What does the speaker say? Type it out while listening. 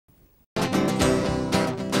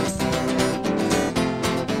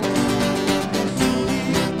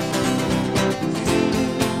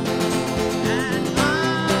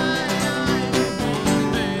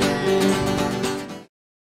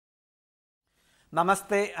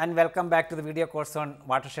Namaste and welcome back to the video course on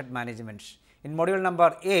watershed management. In module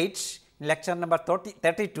number 8, in lecture number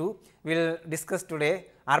 32, we will discuss today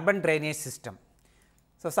urban drainage system.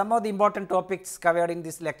 So, some of the important topics covered in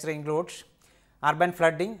this lecture include urban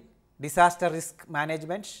flooding, disaster risk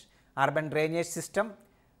management, urban drainage system,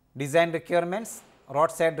 design requirements,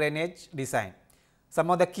 roadside drainage design.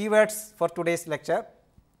 Some of the keywords for today's lecture: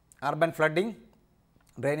 urban flooding,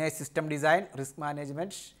 drainage system design, risk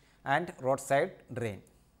management and roadside drain.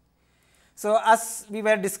 So, as we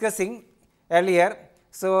were discussing earlier,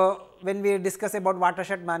 so when we discuss about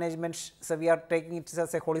watershed management, so we are taking it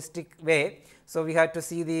as a holistic way. So, we have to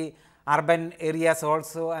see the urban areas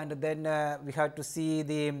also, and then we have to see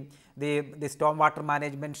the stormwater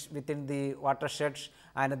management within the watershed,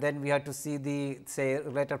 and then we have to see the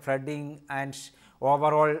related flooding and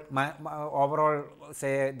overall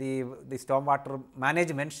say the stormwater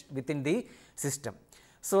management within the system.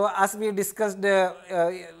 So, as we discussed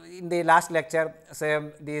in the last lecture,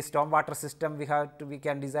 so the stormwater system we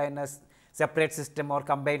can design a separate system or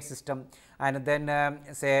combined system, and then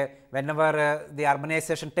say whenever the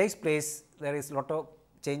urbanization takes place, there is lot of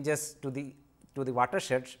changes to the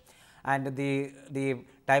watershed, and the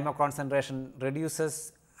time of concentration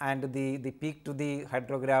reduces, and the peak to the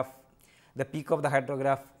hydrograph, the peak of the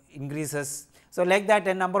hydrograph increases. So, like that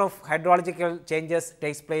a number of hydrological changes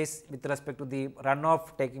takes place with respect to the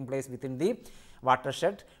runoff taking place within the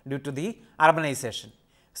watershed due to the urbanization.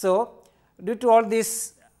 So, due to all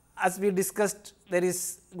this, as we discussed, there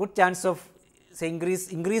is good chance of say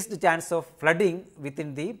increased chance of flooding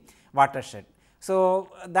within the watershed. So,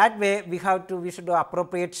 that way we should do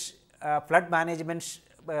appropriate flood management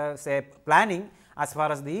say planning as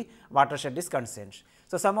far as the watershed is concerned.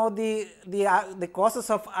 So, some of the causes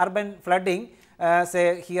of urban flooding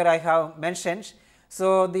say here I have mentioned.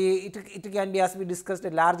 So, it can be, as we discussed, a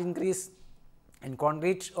large increase in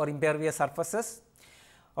concrete or impervious surfaces,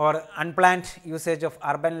 or unplanned usage of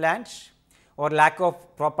urban land, or lack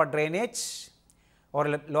of proper drainage,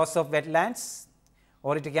 or loss of wetlands,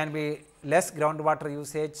 or it can be less groundwater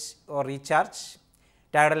usage or recharge,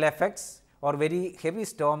 tidal effects, or very heavy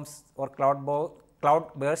storms, or cloud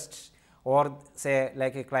bursts, or say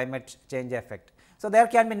like a climate change effect. So, there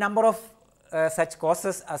can be number of such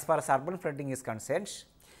causes as far as urban flooding is concerned.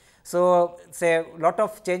 So, say lot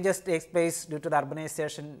of changes takes place due to the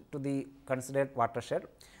urbanization to the considered watershed.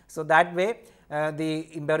 So, that way the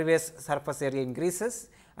impervious surface area increases,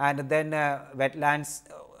 and then wetlands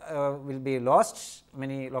will be lost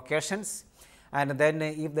many locations, and then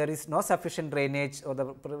if there is no sufficient drainage or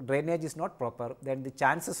the drainage is not proper, then the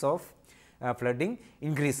chances of flooding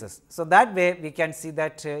increases. So, that way we can see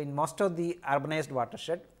that in most of the urbanized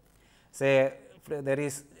watershed, say there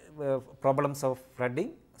is problems of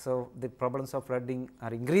flooding. So, the problems of flooding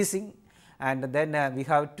are increasing, and then we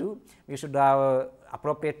should have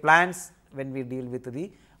appropriate plans when we deal with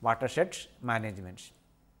the watershed management.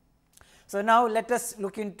 So, now let us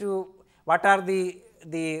look into what are the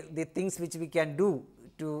things which we can do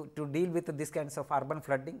to deal with this kinds of urban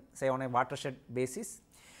flooding, say on a watershed basis.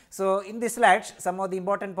 So, in this slide some of the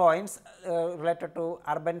important points related to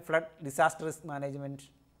urban flood disaster risk management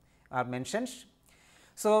are mentioned.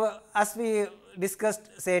 So, as we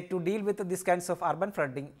discussed, say to deal with this kinds of urban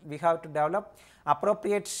flooding, we have to develop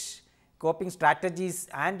appropriate coping strategies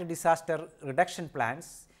and disaster reduction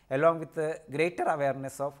plans, along with the greater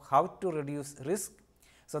awareness of how to reduce risk.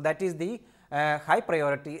 So, that is the high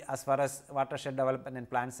priority as far as watershed development and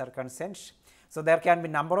plans are concerned. So, there can be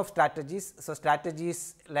number of strategies. So,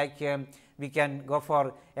 strategies like we can go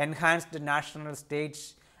for enhanced national,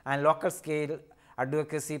 state and local scale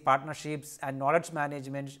advocacy, partnerships and knowledge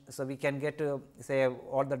management. So, we can get to say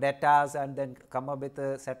all the data and then come up with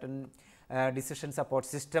certain decision support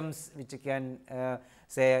systems, which can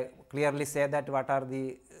clearly say that what are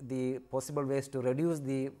the possible ways to reduce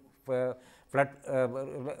the flood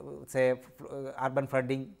urban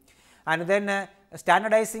flooding, and then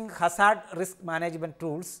standardizing hazard risk management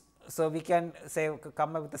tools. So, we can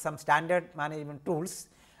come up with some standard management tools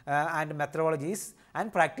and methodologies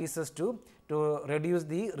and practices to reduce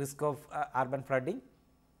the risk of urban flooding.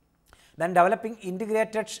 Then developing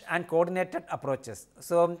integrated and coordinated approaches.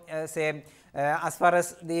 So, as far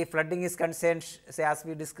as the flooding is concerned, say as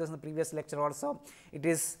we discussed in the previous lecture also, it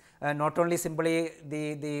is not only simply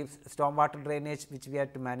the stormwater drainage which we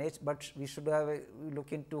have to manage, but we should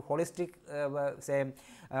look into holistic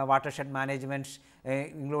watershed management,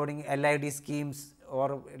 including LID schemes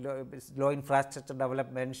or low infrastructure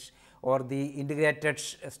developments or the integrated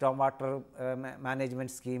stormwater management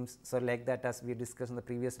schemes. So, like that as we discussed in the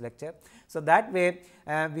previous lecture. So, that way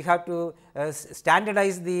we have to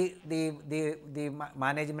standardize the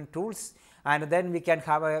management tools, and then we can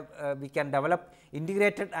have a we can develop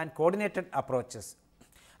integrated and coordinated approaches.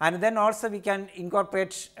 And then also we can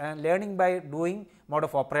incorporate learning by doing mode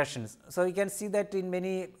of operations. So, you can see that in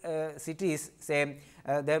many cities, say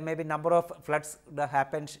there may be number of floods that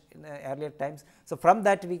happened in earlier times. So, from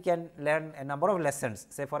that we can learn a number of lessons.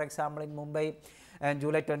 Say for example, in Mumbai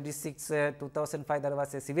July 26, 2005 there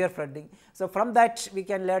was a severe flooding. So, from that we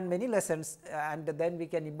can learn many lessons, and then we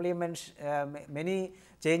can implement many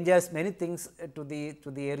changes, many things to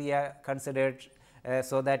the area considered,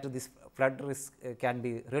 so that this flood risk can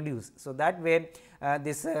be reduced. So, that way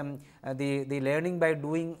this the learning by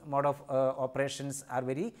doing mode of operations are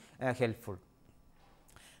very helpful.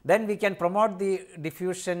 Then we can promote the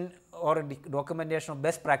diffusion or documentation of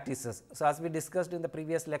best practices. So, as we discussed in the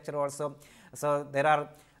previous lecture also, so there are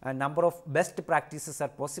a number of best practices are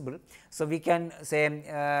possible. So, we can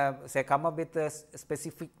say come up with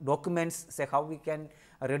specific documents, say how we can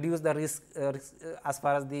reduce the risk as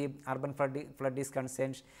far as the urban flood is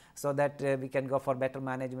concerned, so that we can go for better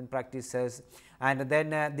management practices, and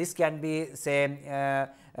then this can be say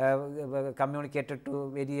communicated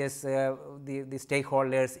to various the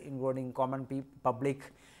stakeholders, including common public,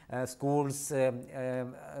 schools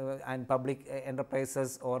and public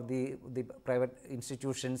enterprises or the private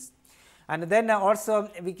institutions. And then also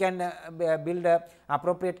we can build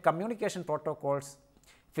appropriate communication protocols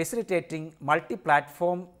facilitating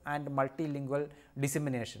multi-platform and multilingual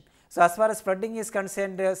dissemination. So, as far as flooding is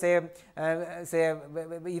concerned, say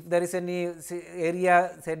if there is any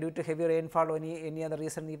area, say due to heavy rainfall or any other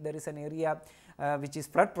reason, if there is an area which is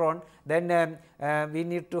flood prone, then we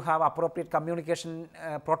need to have appropriate communication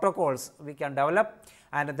protocols we can develop,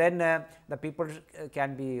 and then the people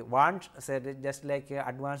can be warned, say just like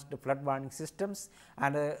advanced flood warning systems,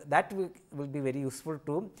 and that will be very useful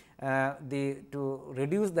to to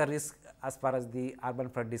reduce the risk as far as the urban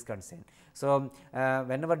flood is concerned. So,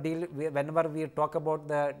 whenever we talk about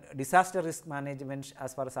the disaster risk management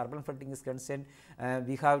as far as urban flooding is concerned,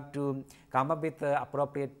 we have to come up with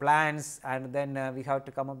appropriate plans, and then we have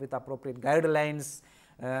to come up with appropriate guidelines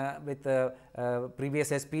with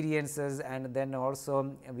previous experiences, and then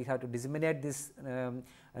also we have to disseminate this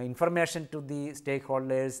information to the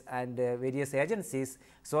stakeholders and various agencies,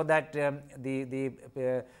 so that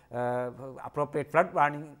the appropriate flood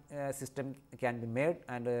warning system can be made,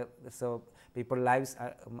 and so people lives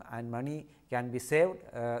and money can be saved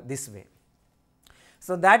this way.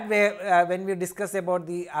 So, that way when we discuss about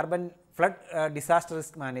the urban flood disaster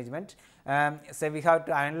risk management, say we have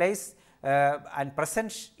to analyze and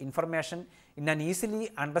present information in an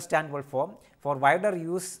easily understandable form for wider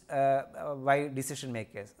use by decision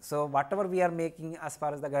makers. So, whatever we are making as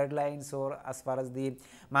far as the guidelines or as far as the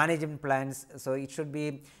management plans, so it should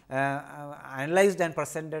be analyzed and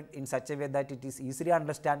presented in such a way that it is easily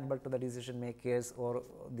understandable to the decision makers or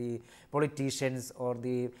the politicians or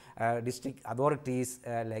the district authorities,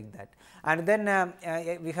 like that. And then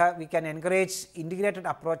we can encourage integrated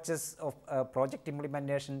approaches of project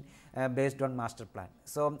implementation based on master plan.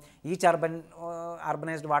 So, each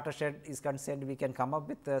urbanized watershed is concerned, we can come up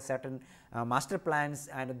with certain master plans,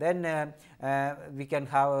 and then we can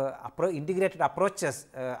have integrated approaches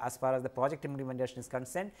as far as the project implementation is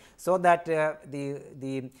concerned, so that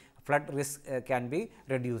the flood risk can be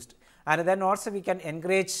reduced. And then also we can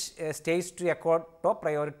encourage states to accord top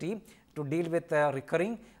priority to deal with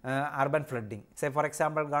recurring urban flooding. Say for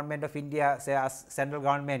example, Government of India, say as central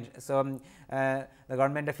government. So, the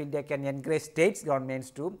Government of India can encourage states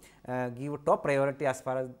governments to give top priority as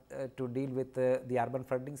far as to deal with the urban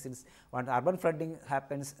flooding, since when urban flooding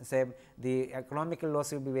happens, say the economical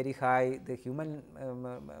loss will be very high, the human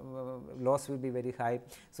loss will be very high.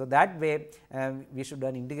 So, that way we should do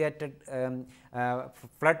an integrated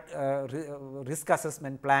flood risk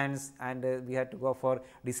assessment plans, and we have to go for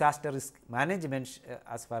disaster risk management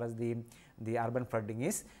as far as the urban flooding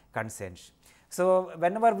is concerned. So,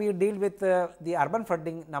 whenever we deal with the urban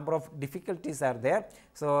flooding, number of difficulties are there.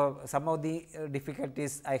 So, some of the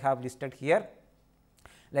difficulties I have listed here,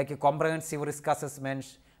 like a comprehensive risk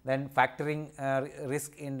assessment, then factoring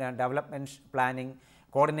risk in development planning,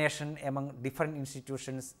 coordination among different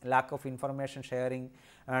institutions, lack of information sharing,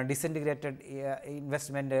 disintegrated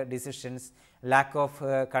investment decisions, lack of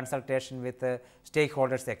consultation with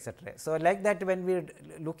stakeholders, etc. So, like that when we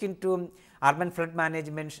look into urban flood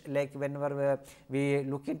management, like whenever we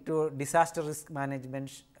look into disaster risk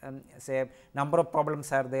management, say number of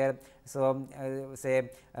problems are there. So, say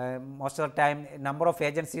most of the time number of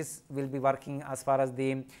agencies will be working as far as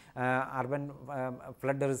the urban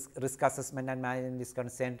flood risk assessment and management is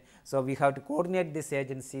concerned. So, we have to coordinate these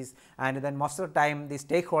agencies, and then most of the time the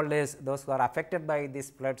stakeholders, those who are affected by these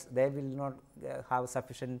floods, they will not have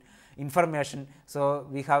sufficient information. So,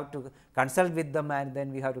 we have to consult with them, and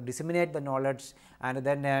then we have to disseminate the knowledge, and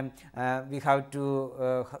then we have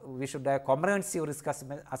to we should have comprehensive risk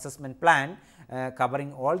assessment plan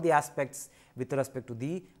covering all the aspects with respect to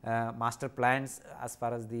the master plans as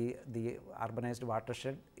far as the urbanized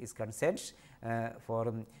watershed is concerned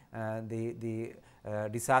for the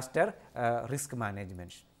disaster risk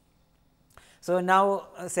management. So, now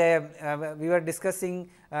say we were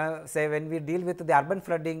discussing say when we deal with the urban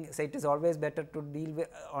flooding, say it is always better to deal with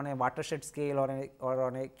on a watershed scale or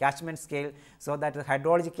on a catchment scale. So, that the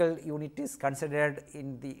hydrological unit is considered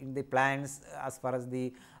in the plans as far as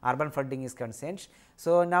the urban flooding is concerned.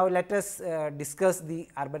 So, now let us discuss the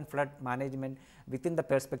urban flood management within the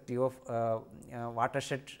perspective of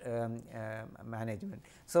watershed management.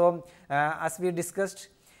 So, as we discussed,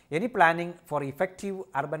 any planning for effective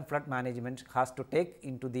urban flood management has to take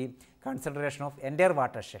into the consideration of entire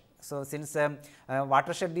watershed. So, since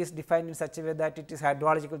watershed is defined in such a way that it is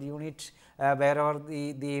hydrological unit wherever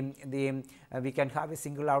we can have a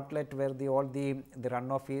single outlet where all the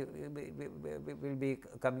runoff will be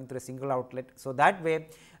coming through a single outlet. So, that way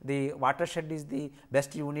the watershed is the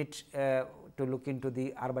best unit to look into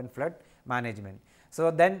the urban flood management.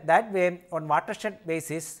 So, then that way on watershed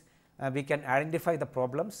basis we can identify the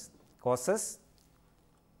problems, causes,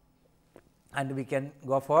 and we can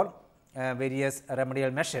go for various remedial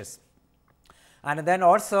measures. And then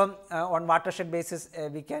also on watershed basis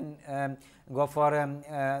we can go for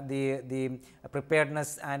the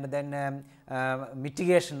preparedness and then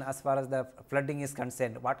mitigation as far as the flooding is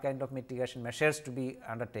concerned, what kind of mitigation measures to be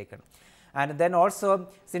undertaken. And then also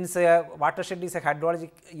since watershed is a hydrologic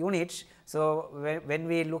unit, so when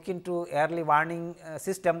we look into early warning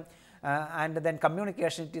system and then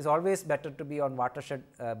communication, it is always better to be on watershed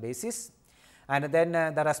basis. And then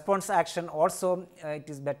the response action also it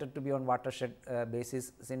is better to be on watershed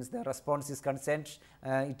basis, since the response is concerned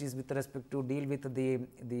it is with respect to deal with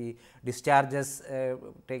the discharges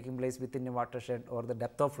taking place within a watershed or the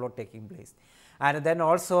depth of flow taking place. And then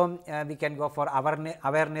also we can go for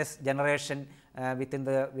awareness generation within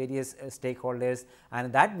the various stakeholders,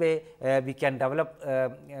 and that way we can develop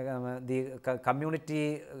the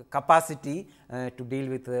community capacity to deal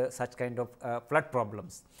with such kind of flood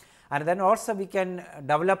problems. And then also we can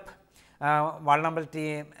develop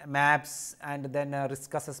vulnerability maps and then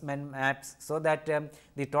risk assessment maps, so that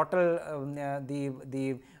the total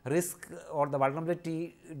the risk or the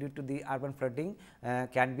vulnerability due to the urban flooding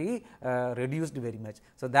can be reduced very much.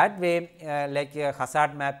 So, that way like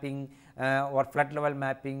hazard mapping or flood level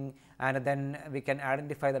mapping, and then we can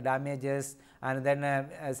identify the damages, and then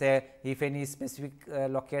say if any specific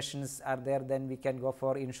locations are there, then we can go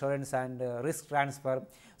for insurance and risk transfer.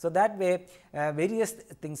 So, that way various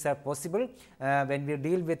things are possible when we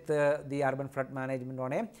deal with the urban flood management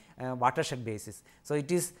on a watershed basis. So,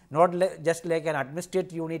 it is not just like an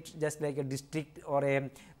administrative unit, just like a district or a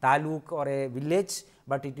taluk or a village,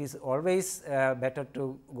 but it is always better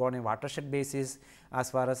to go on a watershed basis as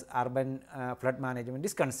far as urban flood management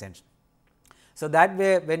is concerned. So, that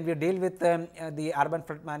way when we deal with the urban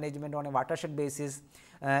flood management on a watershed basis,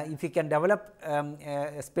 if we can develop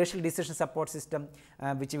a spatial decision support system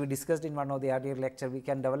which we discussed in one of the earlier lecture, we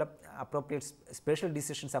can develop appropriate spatial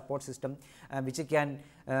decision support system which can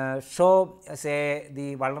show say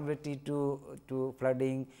the vulnerability to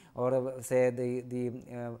flooding, or say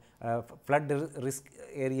the flood risk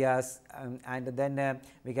areas, and then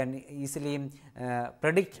we can easily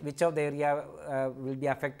predict which of the area will be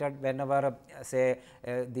affected whenever say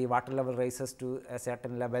the water level rises to a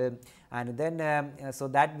certain level, and then so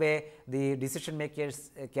that way the decision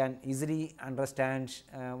makers can easily understand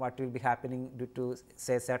what will be happening due to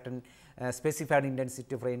say certain specified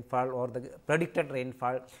intensity of rainfall or the predicted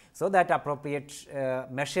rainfall, so that appropriate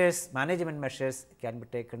measures, management measures can be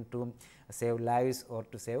taken to save lives or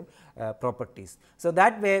to save properties. So,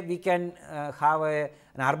 that way we can have an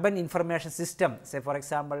urban information system. Say for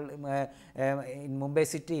example, in Mumbai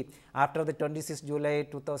city after the 26 July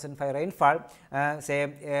 2005 rainfall,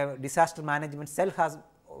 say disaster management cell has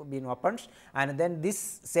been opened, and then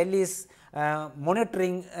this cell is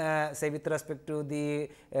monitoring say with respect to the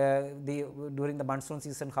during the monsoon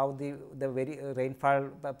season, how the very rainfall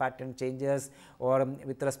pattern changes, or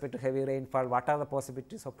with respect to heavy rainfall, what are the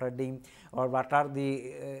possibilities of flooding, or what are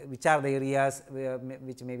the which are the areas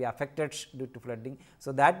which may be affected due to flooding.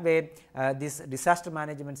 So, that way this disaster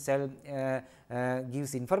management cell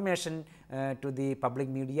gives information to the public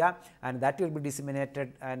media, and that will be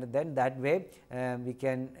disseminated, and then that way we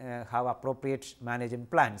can have appropriate management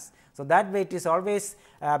plans. So, that way it is always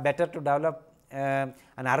better to develop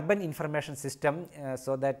an urban information system,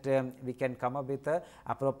 so that we can come up with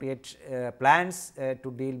appropriate plans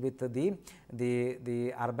to deal with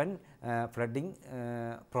the urban flooding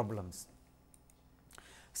problems.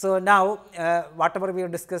 So, now whatever we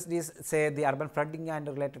have discussed is say the urban flooding and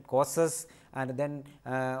related causes, and then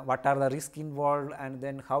what are the risks involved, and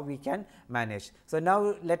then how we can manage. So,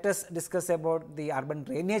 now let us discuss about the urban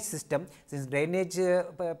drainage system. Since drainage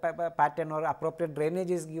pattern or appropriate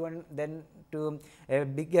drainage is given, then to a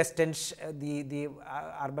big extent the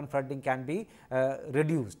urban flooding can be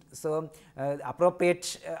reduced. So,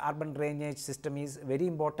 appropriate urban drainage system is very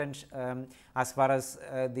important as far as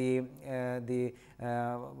the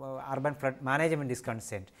urban flood management is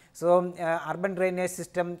concerned. So, urban drainage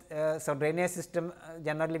system, so drainage system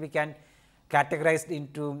generally we can categorized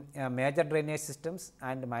into major drainage systems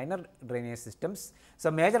and minor drainage systems.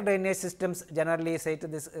 So, major drainage systems generally say to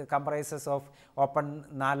this comprises of open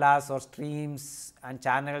nalas or streams and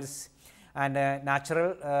channels, and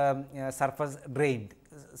natural surface drained.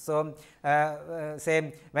 So,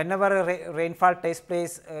 say whenever rainfall takes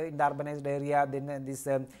place in the urbanized area, then this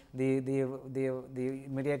the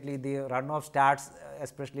immediately the runoff starts,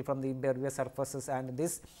 especially from the impervious surfaces, and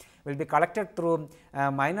this will be collected through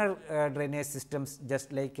minor drainage systems,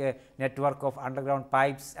 just like a network of underground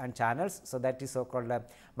pipes and channels. So, that is so called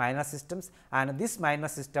minor systems, and this minor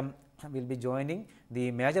system will be joining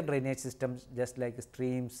the major drainage systems, just like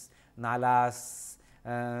streams, nalas,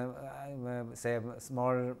 say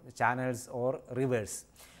small channels or rivers.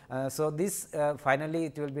 So, this finally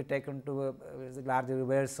it will be taken to large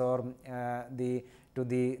rivers or to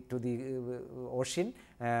the ocean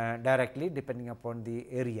directly, depending upon the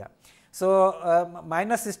area. So,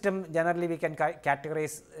 minor system generally we can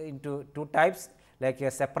categorize into two types, like a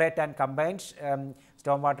separate and combined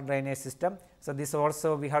stormwater drainage system. So, this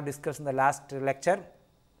also we have discussed in the last lecture.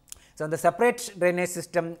 So, in the separate drainage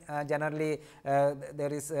system generally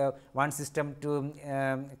there is one system to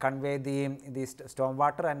convey the storm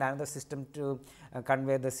water, and another system to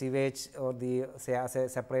convey the sewage or the say as a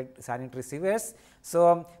separate sanitary sewers.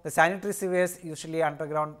 So, the sanitary sewers usually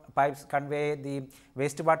underground pipes convey the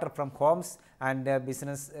wastewater from homes and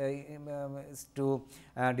business to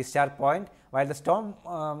discharge point, while the storm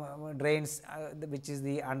drains which is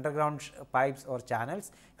the underground pipes or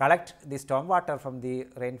channels collect the storm water from the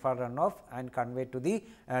rainfall runoff and convey to the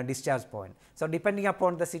discharge point. So, depending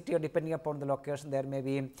upon the city or depending upon the location, there may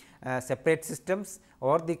be separate systems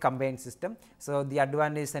or the combined system. So, the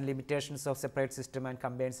advantages and limitations of separate system and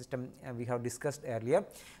combined system we have discussed earlier.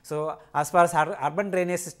 So, as far as urban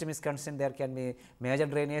drainage system is concerned, there can be major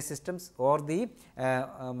drainage systems or the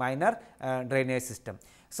minor drainage system.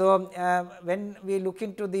 So, when we look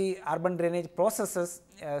into the urban drainage processes,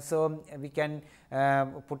 so we can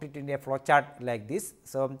put it in a flow chart like this.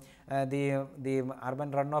 So, the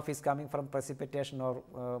urban runoff is coming from precipitation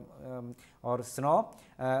or snow,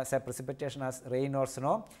 say precipitation as rain or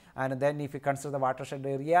snow, and then if you consider the watershed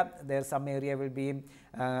area, there some area will be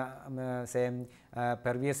say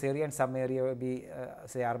pervious area and some area will be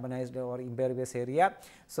say urbanized or impervious area.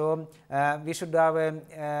 So, we should have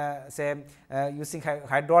say using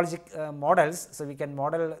hydrologic models. So, we can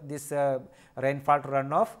model this rainfall to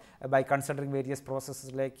runoff by considering various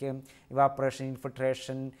processes like evaporation,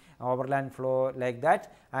 infiltration, overland flow, like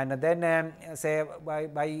that, and then say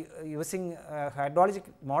by using hydrologic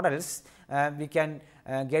models we can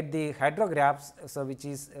get the hydrographs. So, which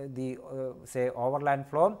is the say overland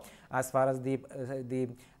flow as far as the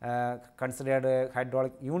considered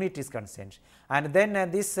hydraulic unit is concerned, and then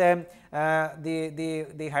this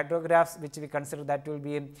the hydrographs which we consider, that will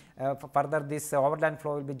be further this overland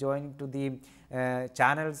flow will be joined to the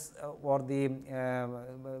channels or the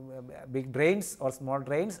big drains or small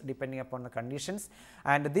drains depending upon the conditions,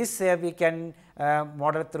 and this we can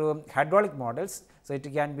model through hydraulic models. So,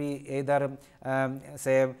 it can be either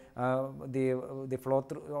say the flow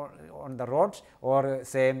through on the roads or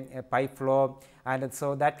say a pipe flow, and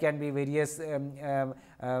so that can be various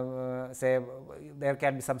say there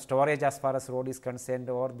can be some storage as far as road is concerned,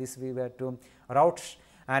 or this we were to route,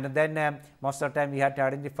 and then most of the time we have to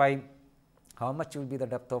identify how much will be the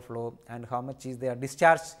depth of flow and how much is their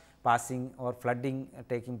discharge passing or flooding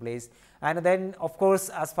taking place. And then of course,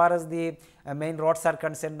 as far as the main roads are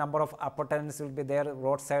concerned, number of upper tunnels will be there,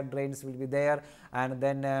 roadside drains will be there, and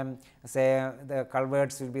then say the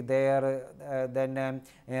culverts will be there, then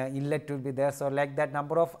inlet will be there. So, like that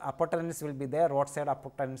number of upper tunnels will be there, roadside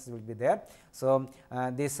upper tunnels will be there. So,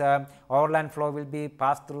 this overland flow will be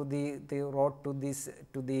passed through the road to this,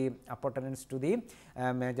 to the upper tunnels, to the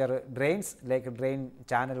major drains like a drain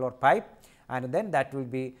channel or pipe, and then that will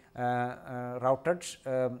be routed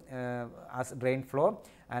as drain flow,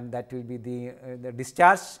 and that will be the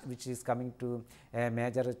discharge which is coming to a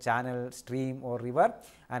major channel, stream or river,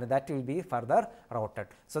 and that will be further routed.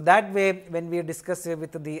 So, that way when we discuss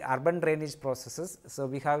with the urban drainage processes, so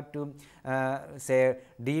we have to say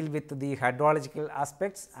deal with the hydrological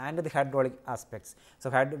aspects and the hydraulic aspects. So,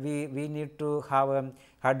 we need to have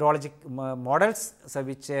hydrologic models, so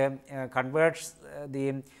which converts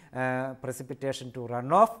the precipitation to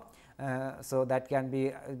runoff. So, that can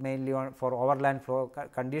be mainly for overland flow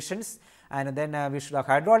conditions, and then we should have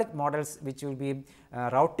hydraulic models which will be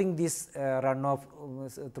routing this runoff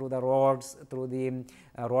through the roads, through the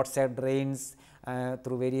roadside drains,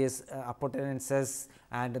 through various appurtenances,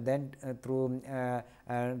 and then through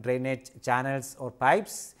drainage channels or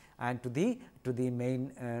pipes, and to the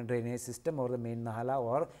main drainage system or the main nala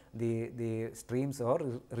or the streams or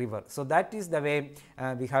river. So, that is the way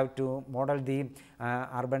we have to model the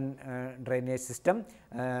urban drainage system,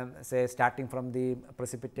 say starting from the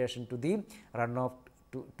precipitation to the runoff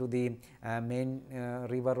to the main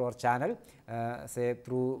river or channel, say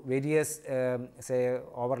through various say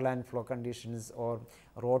overland flow conditions or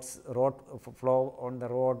road flow on the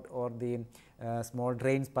road or the small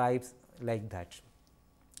drains pipes, like that.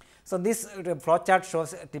 So, this flow chart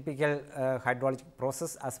shows a typical hydrologic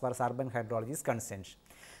process as far as urban hydrology is concerned.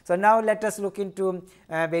 So, now let us look into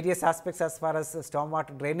various aspects as far as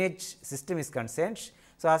stormwater drainage system is concerned.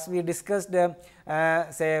 So, as we discussed,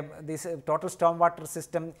 say this total stormwater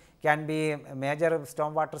system can be a major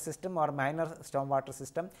stormwater system or minor stormwater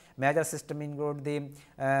system. Major system include the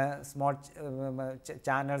small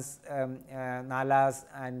channels, nalas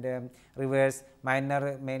and rivers.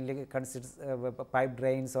 Minor mainly consists pipe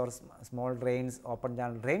drains or small drains, open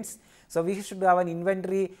channel drains. So, we should have an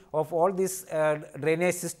inventory of all this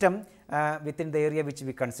drainage system within the area which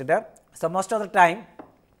we consider. So, most of the time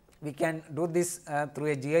we can do this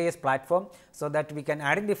through a GIS platform, so that we can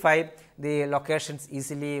identify the locations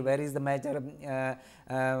easily, where is the major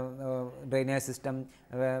drainage system,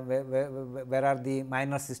 where are the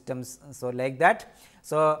minor systems, so like that.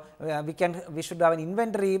 So, we should have an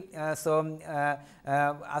inventory, so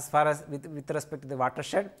as far as with respect to the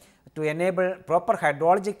watershed, to enable proper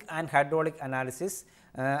hydrologic and hydraulic analysis,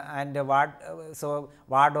 and so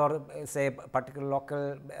ward or say particular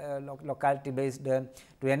locality based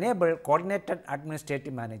to enable coordinated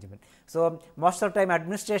administrative management. So, most of the time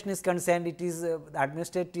administration is concerned, it is the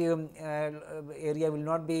administrative area will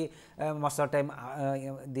not be most of the time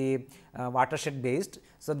the watershed based.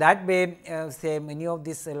 So, that way say many of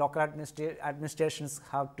these local administrations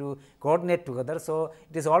have to coordinate together. So,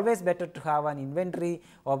 it is always better to have an inventory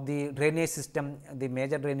of the drainage system, the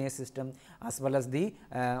major drainage system as well as the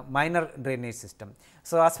minor drainage system.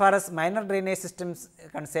 So, as far as minor drainage systems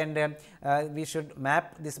concerned, we should map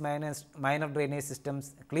this minor drainage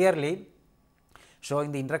systems clearly,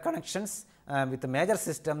 showing the interconnections with the major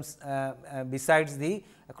systems besides the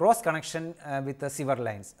cross connection with the sewer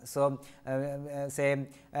lines. So, say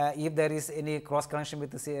if there is any cross connection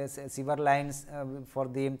with the sewer lines for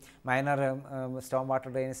the minor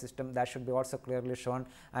stormwater drainage system, that should be also clearly shown,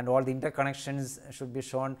 and all the interconnections should be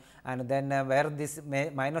shown, and then where these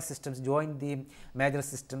minor systems join the major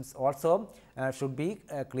systems also should be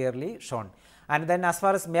clearly shown. And then as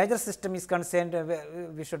far as major system is concerned,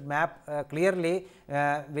 we should map clearly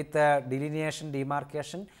with delineation,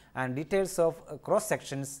 demarcation and details of cross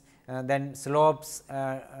sections, then slopes,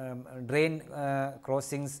 drain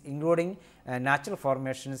crossings including natural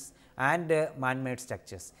formations and man-made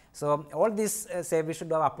structures. So, all this say we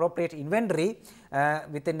should have appropriate inventory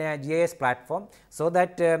within a GIS platform, so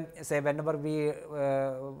that say whenever we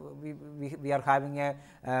are having a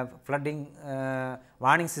flooding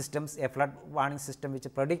warning systems, a flood warning system which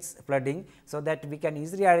predicts flooding, so that we can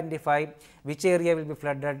easily identify which area will be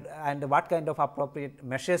flooded and what kind of appropriate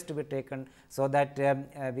measures to be taken, so that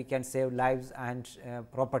we can save lives and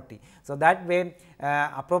property. So, that way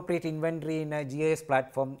appropriate inventory in a GIS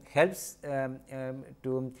platform helps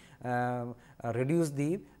to reduce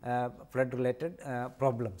the flood related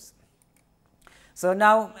problems. So,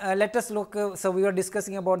 now let us look, so we were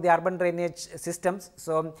discussing about the urban drainage systems.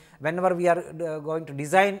 So, whenever we are going to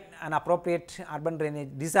design an appropriate urban drainage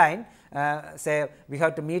design, say we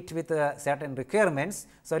have to meet with certain requirements.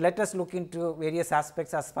 So, let us look into various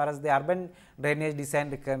aspects as far as the urban drainage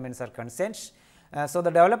design requirements are concerned. So, the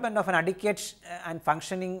development of an adequate and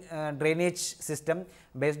functioning drainage system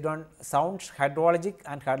based on sound hydrologic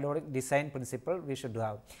and hydraulic design principle we should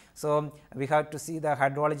have. So, we have to see the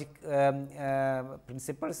hydrologic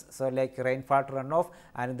principles. So, like rainfall to runoff,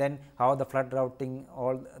 and then how the flood routing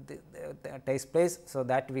all takes place. So,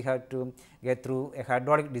 that we have to get through a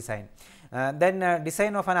hydraulic design. Then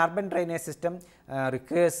design of an urban drainage system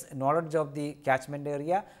requires knowledge of the catchment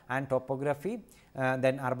area and topography,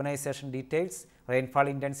 then urbanization details, rainfall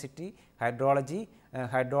intensity, hydrology,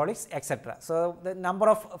 hydraulics, etc. So, the number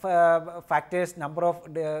of factors, number of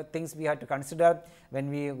things we have to consider when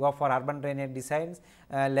we go for urban drainage designs,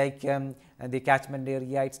 like the catchment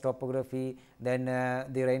area, its topography, then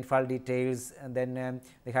the rainfall details, and then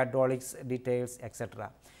the hydraulics details, etc.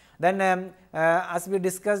 Then as we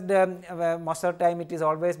discussed, most of the time it is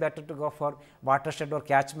always better to go for watershed or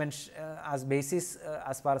catchment as basis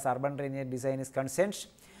as far as urban drainage design is concerned.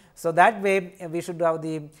 So, that way we should have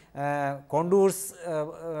the contours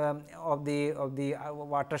of the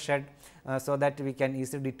watershed, so that we can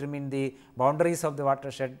easily determine the boundaries of the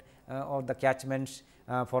watershed or the catchments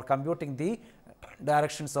for computing the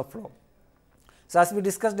directions of flow. So, as we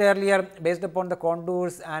discussed earlier, based upon the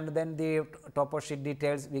contours and then the topo sheet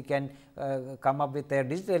details, we can come up with a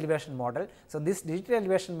digital elevation model. So, this digital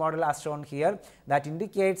elevation model as shown here, that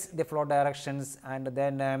indicates the flow directions, and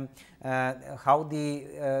then how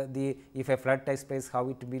the if a flood takes place, how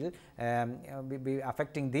it will be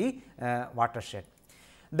affecting the watershed.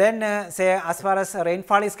 Then say as far as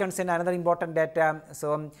rainfall is concerned, another important data.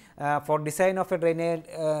 So, for design of a drainage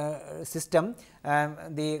system,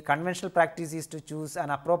 the conventional practice is to choose an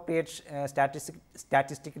appropriate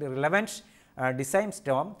statistically relevant design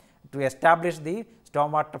storm to establish the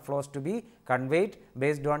stormwater flows to be conveyed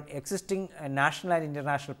based on existing national and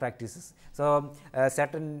international practices. So,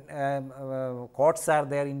 certain codes are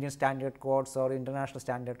there, Indian standard codes or international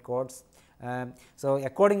standard codes. So,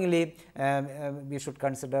 accordingly we should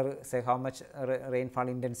consider, say, how much rainfall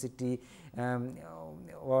intensity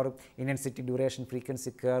or intensity, duration,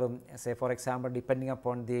 frequency curve, say for example, depending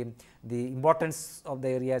upon the importance of the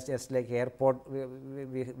areas, just like airport,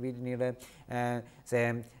 we need a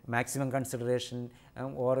say maximum consideration,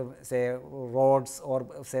 or say roads, or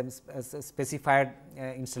say specified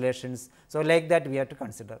installations. So, like that we have to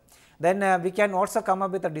consider. Then we can also come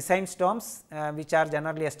up with the design storms, which are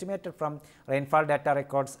generally estimated from rainfall data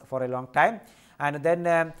records for a long time, and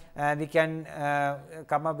then we can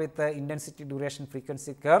come up with the intensity, duration,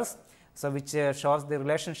 frequency curves. So, which shows the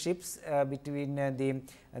relationships between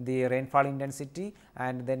the rainfall intensity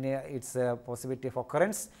and then its possibility of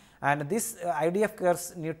occurrence. And this IDF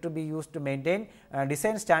curves need to be used to maintain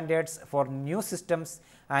design standards for new systems,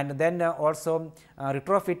 and then also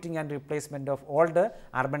retrofitting and replacement of older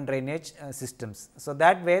urban drainage systems. So,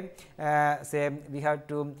 that way say we have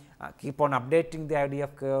to keep on updating the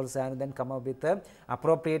IDF curves and then come up with the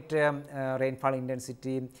appropriate rainfall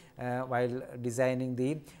intensity while designing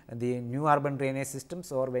the new urban drainage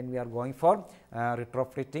systems, or when we are going for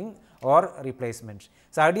retrofitting or replacement.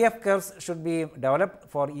 So, IDF curves should be developed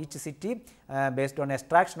for each city based on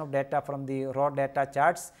extraction of data from the raw data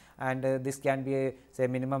charts, and this can be say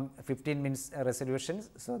minimum 15 minutes resolutions,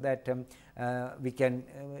 so that we can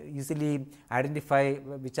easily identify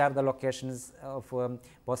which are the locations of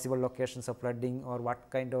possible locations of flooding, or what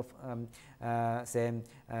kind of say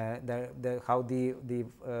how the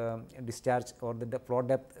discharge or the flow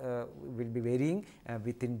depth will be varying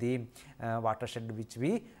within the watershed which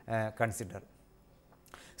we consider.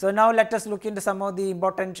 So, now let us look into some of the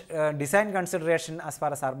important design consideration as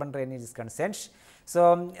far as urban drainage is concerned.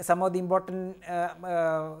 So, some of the important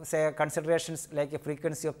say considerations like a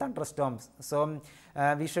frequency of thunderstorms. So,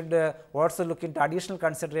 we should also look into additional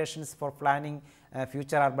considerations for planning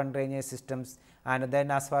future urban drainage systems, and then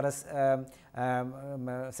as far as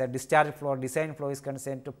say discharge flow, design flow is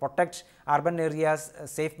concerned, to protect urban areas,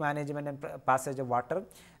 safe management and passage of water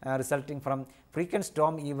resulting from frequent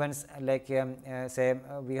storm events, like say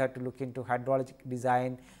we have to look into hydrologic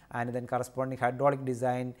design and then corresponding hydraulic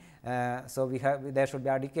design. So, there should be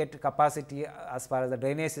adequate capacity as far as the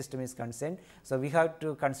drainage system is concerned. So, we have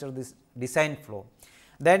to consider this design flow.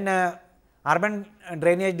 Then urban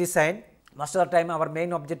drainage design, most of the time our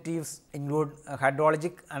main objectives include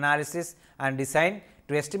hydrologic analysis and design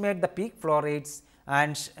to estimate the peak flow rates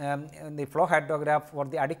and the flow hydrograph for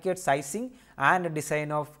the adequate sizing and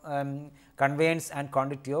design of conveyance and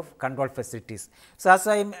quantity of control facilities. So, as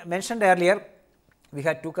I mentioned earlier, we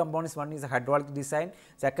had two components, one is the hydraulic design,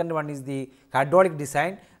 second one is the hydraulic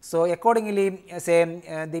design. So, accordingly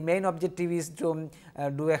say the main objective is to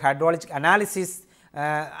do a hydraulic analysis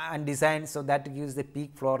and design. So, that gives the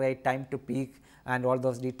peak flow rate, time to peak and all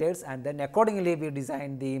those details, and then accordingly we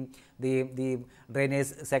design the drainage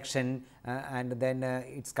section and then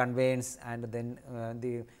its conveyance and then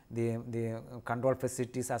the control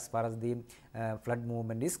facilities as far as the flood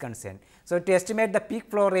movement is concerned. So, to estimate the peak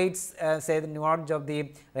flow rates, say the knowledge of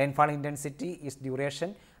the rainfall intensity, its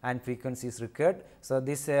duration and frequency is required. So,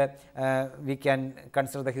 this we can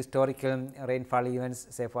consider the historical rainfall events,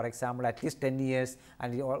 say for example, at least 10 years,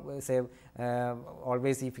 and we always say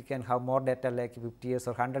always if you can have more data like 50 years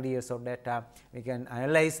or 100 years of data, we can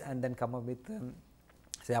analyze and then come up with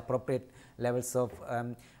say appropriate levels of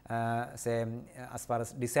say as far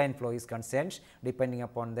as design flow is concerned, depending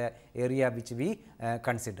upon the area which we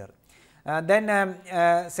consider. Then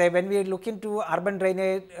say when we look into urban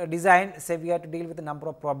drainage design, say we have to deal with a number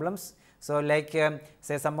of problems. So, like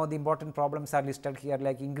say some of the important problems are listed here,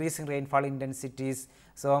 like increasing rainfall intensities.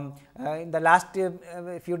 So, in the last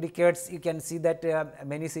few decades you can see that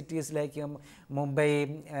many cities like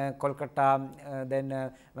Mumbai, Kolkata,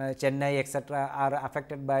 then Chennai etc. are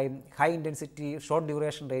affected by high intensity short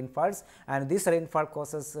duration rainfalls, and this rainfall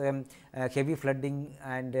causes heavy flooding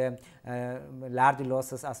and large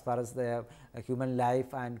losses as far as the human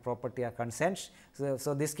life and property are concerned.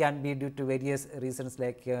 So, this can be due to various reasons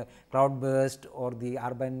like cloud burst or the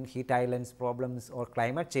urban heat islands problems or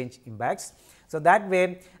climate change impacts. So, that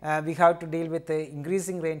way we have to deal with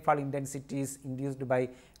increasing rainfall intensities induced by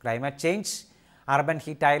climate change, urban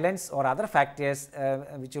heat islands or other factors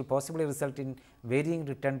which will possibly result in varying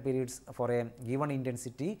return periods for a given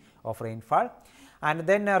intensity of rainfall. And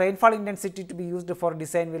then rainfall intensity to be used for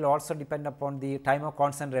design will also depend upon the time of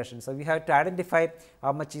concentration. So, we have to identify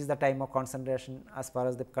how much is the time of concentration as far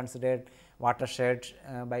as the considered watershed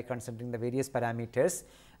by considering the various parameters.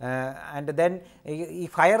 And then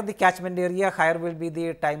if higher the catchment area, higher will be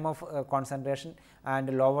the time of concentration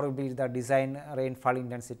and lower will be the design rainfall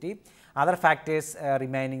intensity, other factors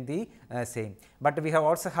remaining the same. But we have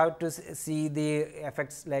also have to see the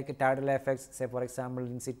effects like tidal effects, say for example,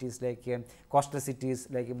 in cities like coastal cities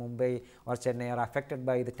like Mumbai or Chennai are affected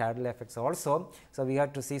by the tidal effects also. So, we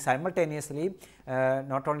have to see simultaneously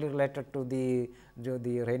not only related to the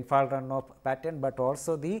rainfall runoff pattern, but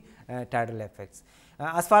also the tidal effects.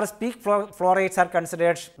 As far as peak flow rates are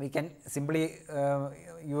considered, we can simply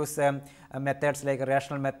use methods like a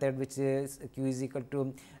rational method, which is Q is equal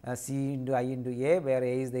to C into I into A, where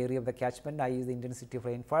A is the area of the catchment, I is the intensity of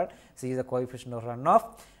rainfall, C is the coefficient of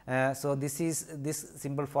runoff. So, this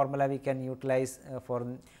simple formula we can utilize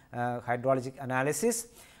for hydrologic analysis.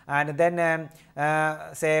 And then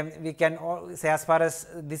say we can say as far as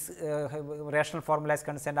this rational formula is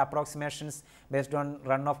concerned, approximations based on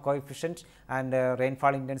runoff coefficient and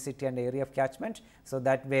rainfall intensity and area of catchment. So,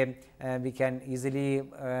 that way we can easily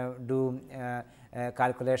do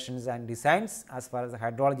calculations and designs as far as the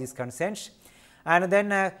hydrology is concerned. And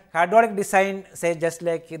then hydraulic design, say just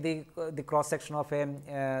like the cross section of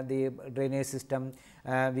the drainage system,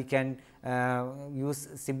 we can use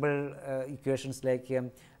simple equations like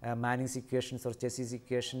Manning's equations or Chessie's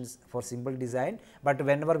equations for simple design. But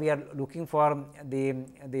whenever we are looking for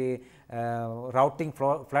the routing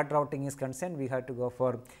flood routing is concerned, we have to go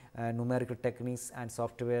for numerical techniques and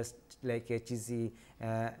softwares like HEC,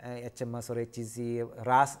 HMS or HEC,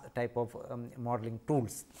 RAS type of modeling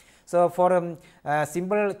tools. So, for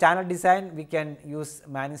simple channel design, we can use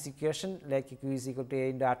Manning's equation like Q is equal to A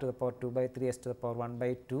into R to the power 2 by 3 S to the power 1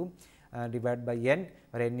 by 2 divided by N,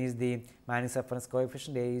 where N is the Manning's reference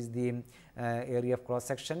coefficient, A is the area of cross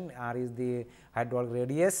section, R is the hydraulic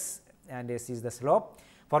radius and S is the slope.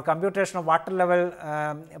 For computation of water level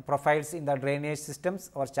profiles in the drainage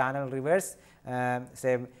systems or channel rivers,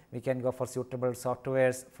 say we can go for suitable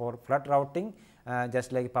softwares for flood routing,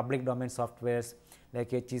 just like public domain softwares like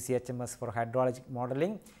HEC HMS for hydrologic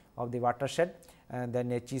modeling of the watershed, and then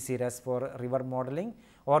HEC RAS for river modeling,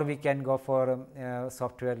 or we can go for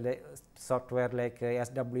software like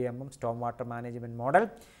SWMM stormwater management model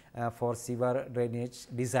for sewer drainage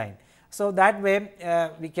design. So, that way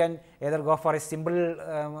we can either go for a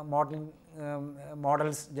simple modeling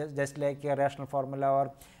models just like a rational formula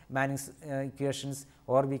or Manning's equations,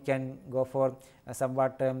 or we can go for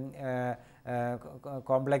somewhat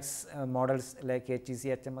complex models like HEC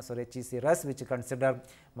HMS or HEC RAS, which consider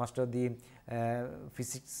most of the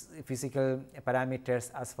physical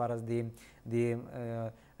parameters as far as the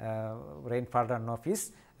rainfall runoff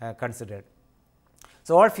is considered.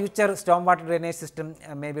 So, all future stormwater drainage system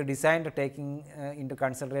may be designed taking into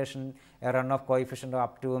consideration a runoff coefficient of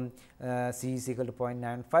up to C is equal to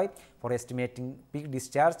 0.95 for estimating peak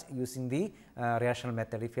discharge using the rational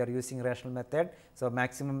method. If you are using rational method, so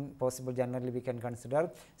maximum possible generally we can consider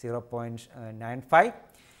 0.95.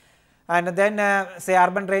 And then say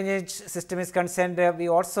urban drainage system is concerned, we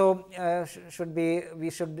also should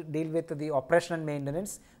deal with the operation and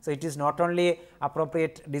maintenance. So, it is not only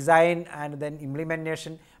appropriate design and then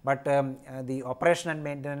implementation, but the operation and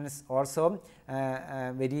maintenance also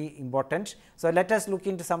very important. So, let us look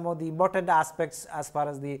into some of the important aspects as far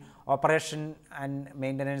as the operation and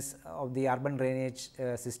maintenance of the urban drainage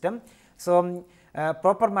system. So,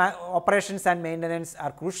 proper operations and maintenance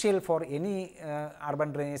are crucial for any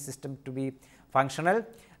urban drainage system to be functional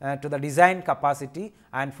to the design capacity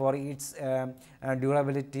and for its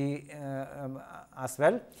durability as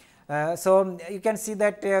well. So, you can see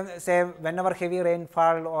that say whenever heavy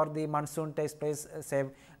rainfall or the monsoon takes place, say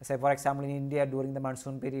for example, in India during the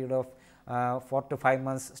monsoon period of 4 to 5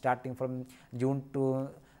 months starting from June to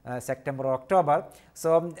September or October.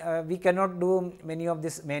 So, we cannot do many of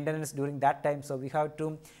this maintenance during that time. So, we have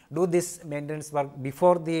to do this maintenance work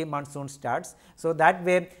before the monsoon starts. So, that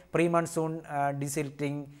way pre-monsoon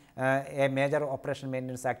desilting a major operation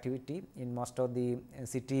maintenance activity in most of the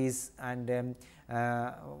cities and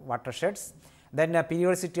watersheds. Then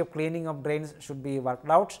periodicity of cleaning of drains should be worked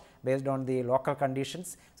out based on the local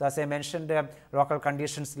conditions. So, as I mentioned, local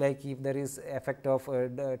conditions like if there is effect of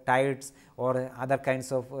tides or other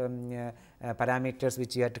kinds of parameters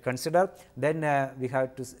which you have to consider, then we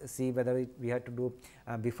have to see whether we have to do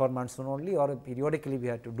before monsoon only or periodically we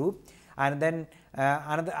have to do. And then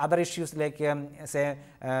other issues like say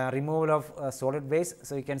removal of solid waste.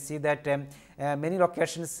 So, you can see that many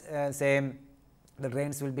locations say the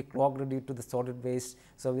drains will be clogged due to the solid waste.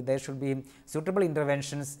 So, there should be suitable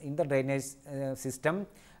interventions in the drainage system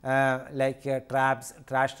like traps,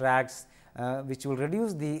 trash racks which will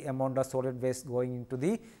reduce the amount of solid waste going into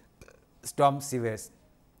the storm sewers.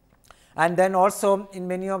 And then also in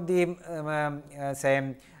many of the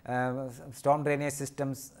say storm drainage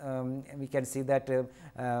systems, we can see that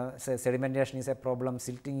sedimentation is a problem,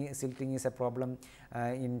 silting is a problem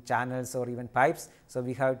in channels or even pipes. So,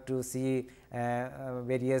 we have to see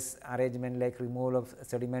various arrangement like removal of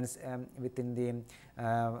sediments within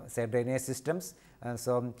the say drainage systems.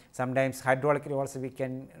 So, sometimes hydraulically also we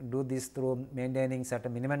can do this through maintaining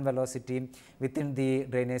certain minimum velocity within the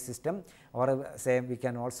drainage system, or say we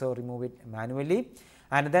can also remove it manually.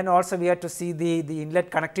 And then also we have to see the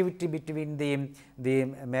inlet connectivity between the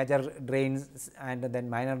major drains and then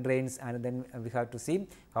minor drains, and then we have to see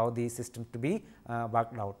how the system to be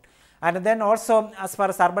worked out. And then also as far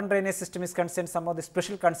as urban drainage system is concerned, some of the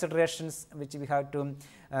special considerations which we have to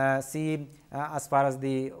see as far as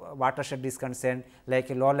the watershed is concerned, like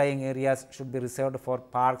low lying areas should be reserved for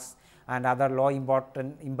parks and other low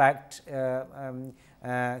impact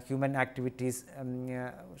human activities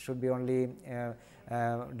should be only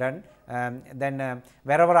done. Then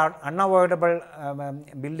wherever are unavoidable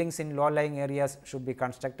buildings in low lying areas should be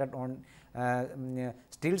constructed on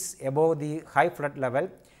stilts above the high flood level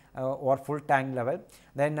or full tank level.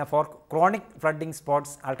 Then for chronic flooding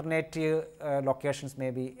spots, alternative locations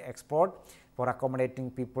may be explored for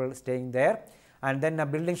accommodating people staying there. And then a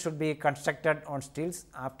building should be constructed on stilts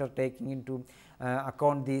after taking into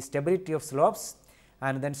account the stability of slopes.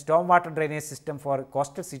 And then stormwater drainage system for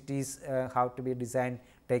coastal cities have to be designed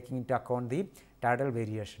taking into account the tidal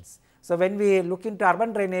variations. So, when we look into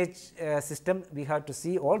urban drainage system, we have to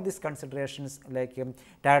see all these considerations like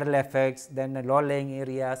tidal effects, then low lying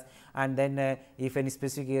areas, and then if any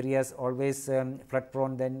specific areas always flood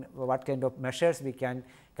prone, then what kind of measures we can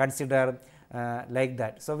consider like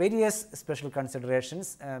that. So, various special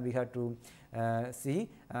considerations we have to see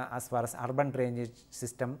as far as urban drainage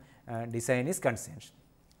system design is concerned.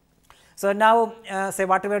 So, now say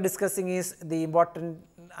what we are discussing is the important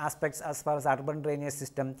aspects as far as urban drainage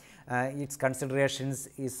system, its considerations,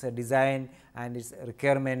 its design and its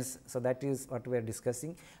requirements. So, that is what we are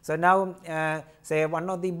discussing. So, now say one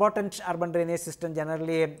of the important urban drainage system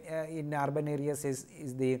generally in urban areas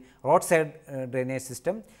is the roadside drainage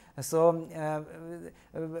system. So,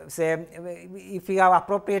 say if we have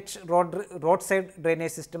appropriate roadside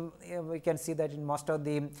drainage system, we can see that in most of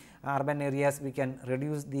the urban areas we can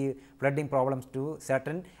reduce the flooding problems to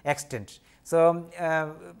certain extent. So,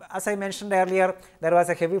 as I mentioned earlier, there was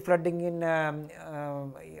a heavy flooding in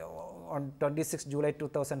on 26 July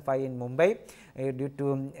 2005 in Mumbai due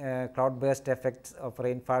to cloud burst effects of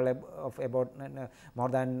rainfall of about more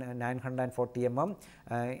than 940 mm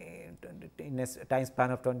in a time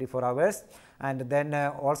span of 24 hours, and then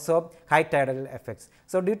also high tidal effects.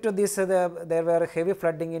 So, due to this there were heavy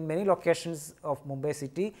flooding in many locations of Mumbai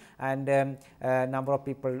city, and number of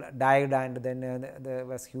people died, and then there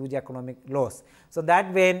was huge economic loss. So,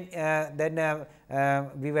 that way then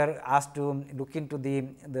we were asked to look into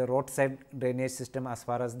the roadside drainage system as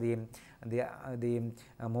far as the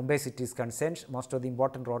Mumbai city is concerned. Most of the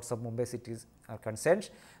important roads of Mumbai cities are concerned.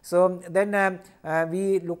 So, then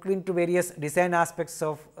we looked into various design aspects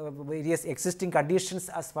of various existing conditions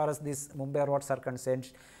as far as these Mumbai roads are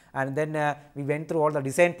concerned, and then we went through all the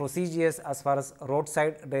design procedures as far as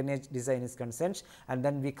roadside drainage design is concerned, and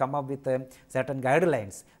then we come up with certain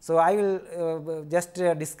guidelines. So, I will just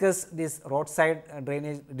discuss this roadside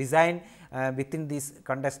drainage design within this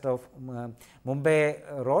context of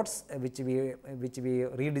Mumbai roads, which we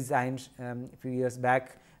redesigned a few years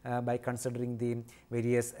back by considering the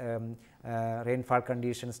various rainfall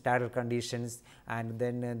conditions, tidal conditions, and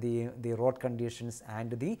then the road conditions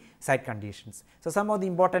and the site conditions. So, some of the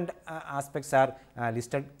important aspects are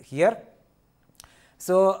listed here.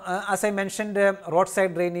 So, as I mentioned,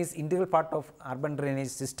 roadside drainage is integral part of urban drainage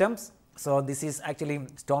systems. So, this is actually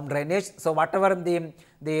storm drainage. So, whatever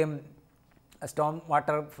the storm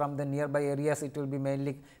water from the nearby areas, it will be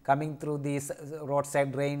mainly coming through these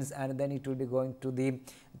roadside drains, and then it will be going to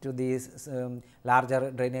these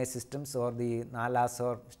larger drainage systems or the nalas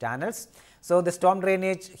or channels. So, the storm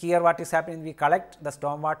drainage here, what is happening, we collect the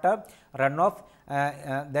storm water runoff,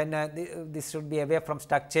 then this should be away from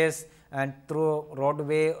structures and through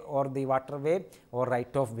roadway or the waterway or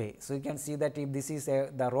right of way. So, you can see that if this is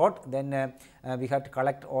the road, then we have to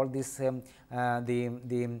collect all this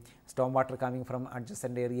the storm water coming from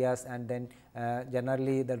adjacent areas, and then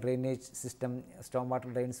generally the drainage system, storm water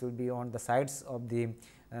drains will be on the sides of the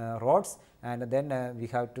roads, and then we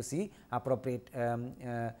have to see appropriate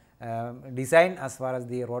design as far as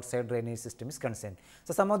the roadside drainage system is concerned.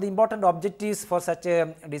 So, some of the important objectives for such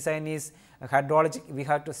a design is hydrologic. We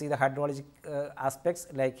have to see the hydrologic aspects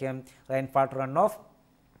like rainfall runoff.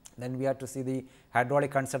 Then we have to see the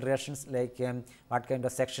hydraulic considerations like what kind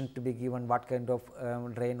of section to be given, what kind of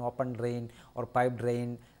drain, open drain or pipe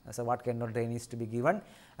drain. So, what kind of drain is to be given.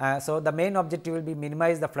 So, the main objective will be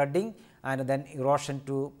minimize the flooding and then erosion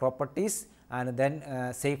to properties, and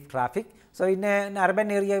then safe traffic. So, in an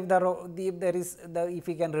urban area, if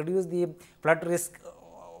we can reduce the flood risk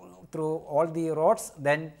through all the roads,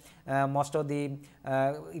 then most of the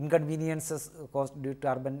inconveniences caused due to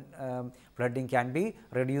urban flooding can be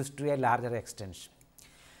reduced to a larger extent.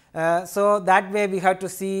 So, that way we have to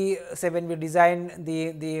see, say when we design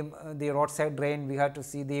the roadside drain, we have to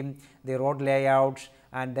see the road layout,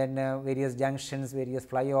 and then various junctions, various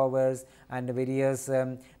flyovers, and various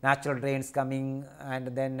natural drains coming, and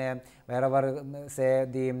then wherever say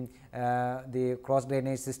the cross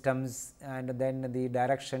drainage systems, and then the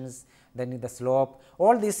directions, then the slope.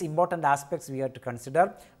 All these important aspects we have to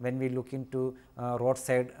consider when we look into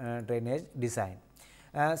roadside drainage design.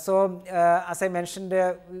 So, as I mentioned,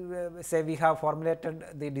 say we have formulated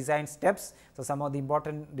the design steps. So, some of the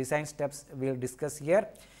important design steps we will discuss here.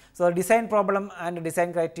 So, design problem and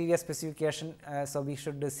design criteria specification. So, we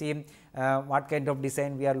should see what kind of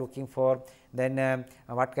design we are looking for, then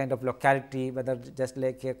what kind of locality, whether just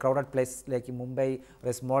like a crowded place like in Mumbai or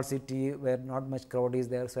a small city where not much crowd is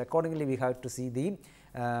there. So, accordingly we have to see the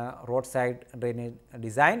roadside drainage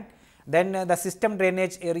design. Then the system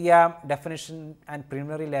drainage area definition and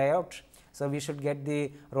preliminary layout. So, we should get the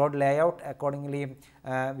road layout, accordingly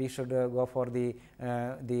we should go for the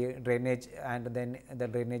drainage and then the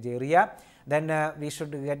drainage area. Then we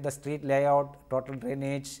should get the street layout, total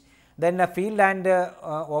drainage, then field and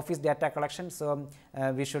office data collection. So,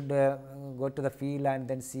 we should go to the field and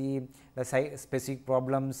then see the specific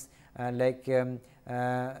problems like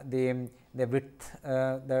the width,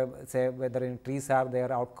 say whether in trees are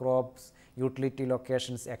there, outcrops, utility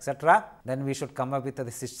locations, etc. Then we should come up with the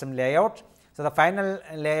system layout. So, the final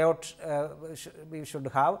layout we should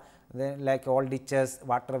have like all ditches,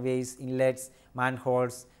 waterways, inlets,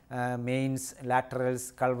 manholes, mains,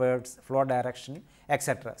 laterals, culverts, flow direction,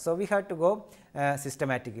 etc. So, we have to go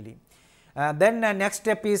systematically. Then next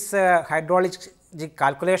step is hydraulic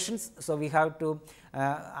calculations. So, we have to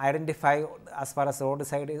identify as far as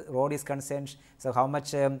road is concerned. So, how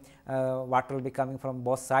much water will be coming from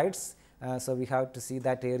both sides. So we have to see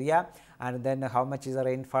that area, and then how much is the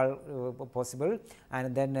rainfall possible,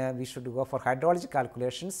 and then we should go for hydrologic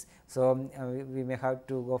calculations. So we may have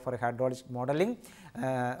to go for a hydrologic modeling,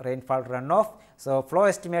 rainfall runoff. So flow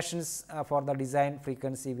estimations for the design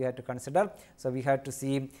frequency we have to consider. So we have to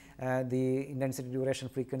see the intensity duration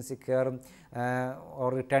frequency curve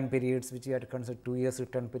or return periods, which we have to consider 2 years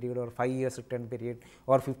return period or 5 years return period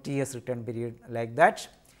or 50 years return period, like that.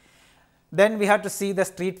 Then we have to see the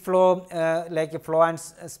street flow, like a flow and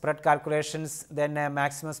spread calculations, then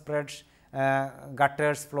maximum spread,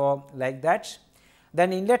 gutters flow, like that.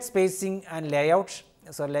 Then inlet spacing and layout,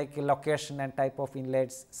 so like location and type of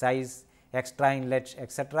inlets, size, extra inlet,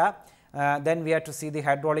 etc. Then we have to see the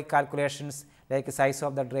hydraulic calculations, like size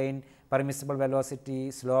of the drain, permissible velocity,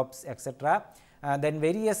 slopes, etc. Then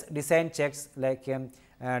various design checks like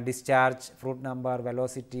discharge, fruit number,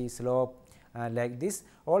 velocity, slope, like this.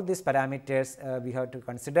 All these parameters we have to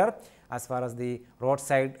consider as far as the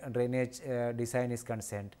roadside drainage design is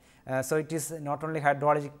concerned. So it is not only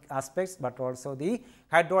hydraulic aspects, but also the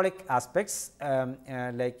hydraulic aspects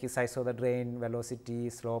like size of the drain, velocity,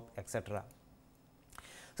 slope, etc.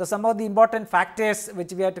 So some of the important factors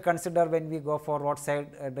which we have to consider when we go for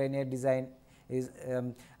roadside drainage design is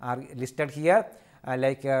are listed here.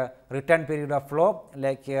 Like return period of flow,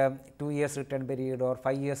 like 2 years return period or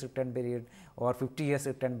 5 years return period or 50 years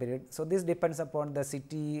return period. So this depends upon the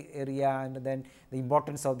city area and then the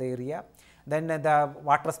importance of the area. Then the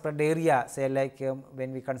water spread area, say like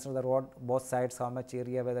when we consider the road both sides, how much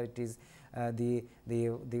area, whether it is the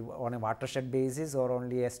on a watershed basis or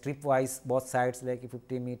only a strip wise both sides, like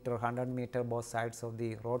 50 meter, 100 meter both sides of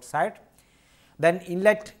the road side. Then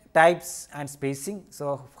inlet types and spacing.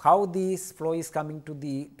 So how this flow is coming to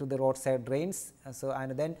the roadside drains. So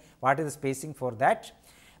and then what is the spacing for that.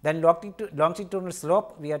 Then longitudinal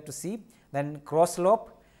slope we have to see. Then cross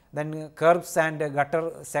slope. Then curbs and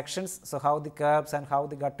gutter sections. So how the curbs and how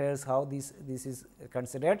the gutters, how this is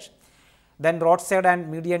considered. Then roadside and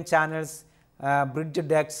median channels, bridge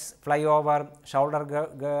decks, flyover, shoulder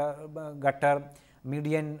gutter,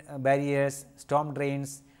 median barriers, storm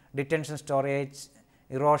drains, detention storage,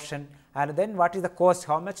 erosion, and then what is the cost,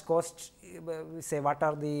 how much cost, we say what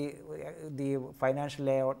are the financial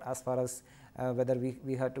layout as far as whether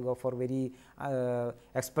we have to go for very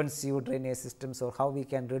expensive drainage systems or how we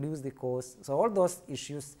can reduce the cost. So all those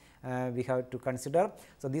issues we have to consider.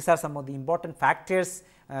 So these are some of the important factors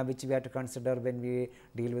which we have to consider when we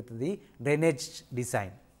deal with the drainage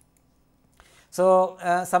design. So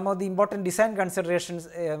some of the important design considerations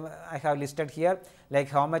I have listed here, like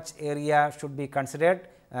how much area should be considered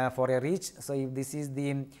for a reach. So if this is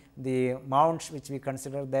the mount which we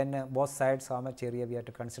consider, then both sides how much area we have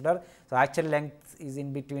to consider. So actual length is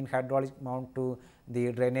in between hydraulic mount to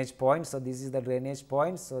the drainage point. So this is the drainage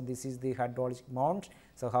point. So this is the hydraulic mount.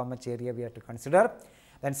 So how much area we have to consider.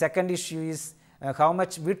 Then second issue is how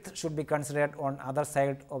much width should be considered on other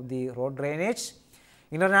side of the road drainage.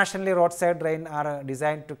 Internationally, roadside drain are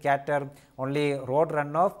designed to cater only road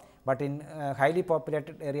runoff, but in highly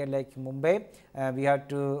populated area like Mumbai, we have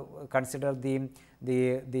to consider the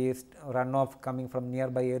runoff coming from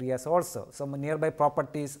nearby areas also. So nearby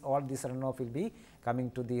properties, all this runoff will be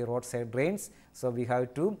coming to the roadside drains. So we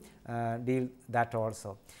have to deal that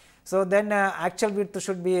also. So then actual width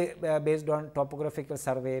should be based on topographical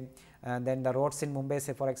survey. And then the roads in Mumbai,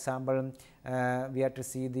 say for example, we have to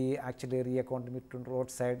see the actual area contribute to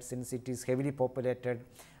roadside since it is heavily populated,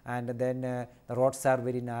 and then the roads are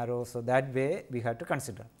very narrow. So that way we have to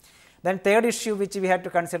consider. Then third issue which we have to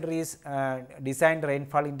consider is designed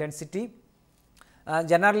rainfall intensity.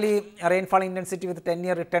 Generally rainfall intensity with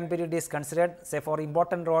 10-year return period is considered. Say for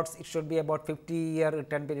important roads it should be about 50-year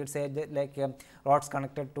return period, say like roads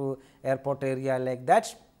connected to airport area, like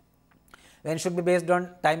that. Then should be based on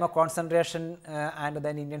time of concentration and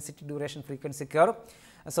then intensity duration frequency curve.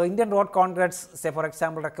 So Indian road contracts, say for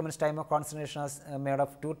example, recommends time of concentration as made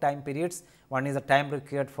of two time periods. One is the time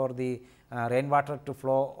required for the rainwater to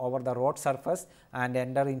flow over the road surface and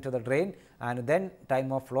enter into the drain, and then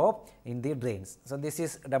time of flow in the drains. So this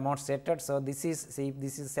is demonstrated. So this is, see,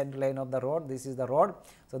 this is center line of the road, this is the road.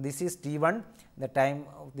 So this is T1, the time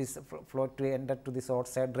of this flow to enter to this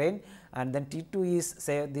outside drain, and then T2 is,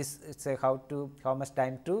 say this, say how much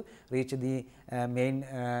time to reach the main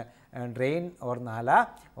drain or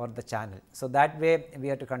nala or the channel. So that way we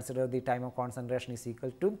have to consider the time of concentration is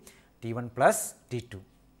equal to T1 plus T2.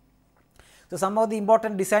 So some of the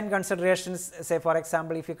important design considerations, say for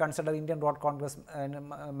example, if you consider Indian Road Congress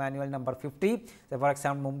manual number 50, say for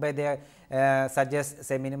example, Mumbai they suggest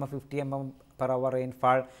say minimum 50 mm per hour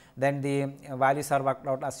rainfall. Then the values are worked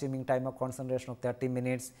out assuming time of concentration of 30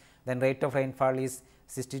 minutes. Then rate of rainfall is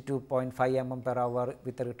 62.5 mm per hour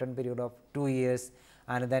with a return period of 2 years,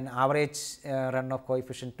 and then average runoff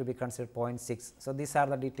coefficient to be considered 0.6. So, these are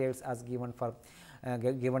the details as given for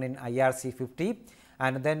given in IRC 50.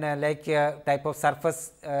 And then type of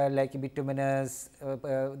surface like bituminous,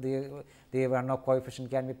 the runoff coefficient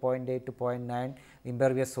can be 0.8 to 0.9,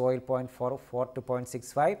 impervious soil 0.44 to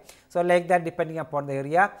 0.65. So, like that depending upon the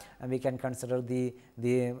area, we can consider the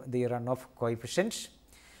runoff coefficient.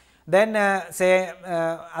 Then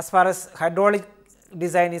as far as hydraulic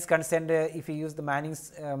design is concerned, if we use the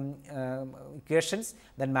Manning's equations,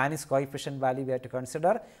 then Manning's coefficient value we have to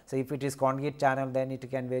consider. So, if it is concrete channel, then it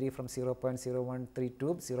can vary from 0.013 to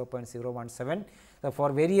 0.017. So,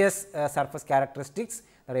 for various surface characteristics,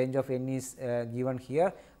 the range of n is given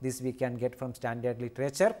here. This we can get from standard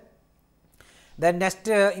literature. The next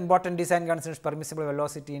important design concerns permissible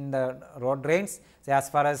velocity in the road drains. So, as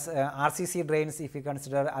far as RCC drains, if we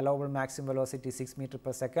consider allowable maximum velocity 6 meter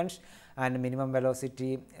per second and minimum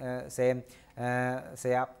velocity say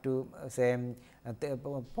up to say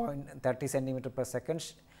 0.30 centimeter per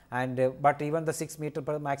second, and but even the 6 meter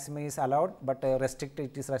per maximum is allowed, but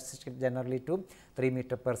it is restricted generally to 3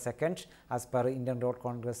 meter per second as per Indian Road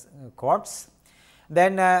Congress codes.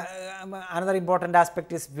 Then another important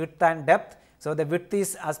aspect is width and depth. So, the width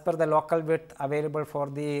is as per the local width available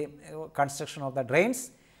for the construction of the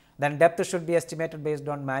drains. Then depth should be estimated based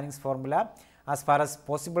on Manning's formula. As far as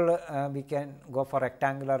possible, we can go for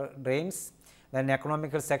rectangular drains. Then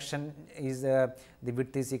economical section is the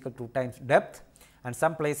width is equal to 2 times depth, and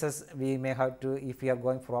some places we may have to, if we are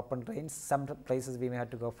going for open drains, some places we may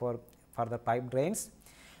have to go for further pipe drains.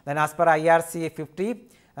 Then as per IRC 50,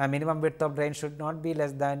 minimum width of drain should not be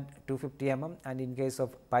less than 250 mm, and in case of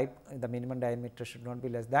pipe the minimum diameter should not be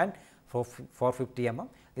less than 450 mm.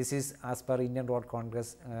 This is as per Indian Road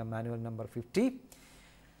Congress manual number 50.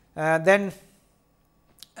 Then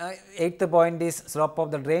eighth point is slope of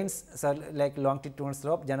the drains. So, like longitudinal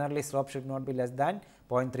slope, generally slope should not be less than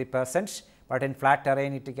 0.3%, but in flat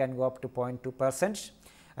terrain it can go up to 0.2%.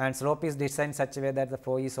 And slope is designed such a way that the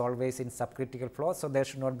flow is always in subcritical flow. So, there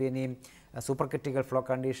should not be any supercritical flow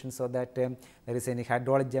condition, so that there is any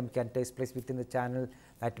hydraulic jump can take place within the channel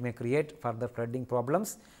that may create further flooding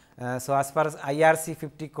problems. So, as far as IRC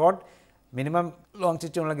 50 code, minimum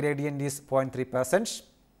longitudinal gradient is 0.3%.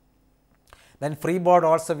 Then freeboard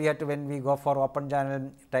also we have to, when we go for open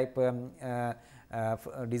channel type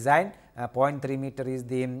design, 0.3 meter is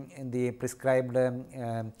the prescribed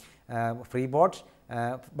freeboard.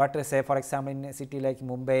 But say for example, in a city like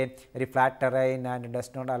Mumbai, very flat terrain and does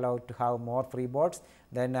not allow to have more freeboards,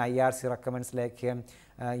 then IRC recommends like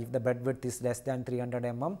if the bed width is less than 300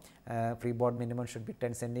 mm, freeboard minimum should be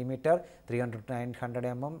 10 centimeter, 300 to 900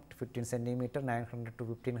 mm to 15 centimeter, 900 to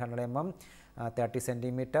 1500 mm 30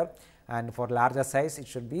 centimeter, and for larger size it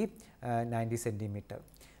should be 90 centimeter.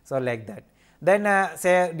 So, like that. Then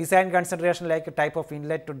say design consideration like a type of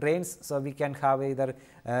inlet to drains. So, we can have either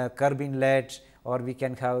curb inlet, or we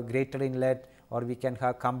can have grated inlet, or we can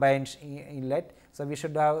have combined inlet. So, we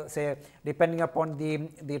should have, say, depending upon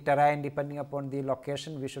the terrain, depending upon the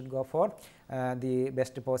location, we should go for the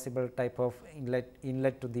best possible type of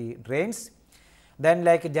inlet to the drains. Then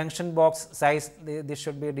like junction box size, this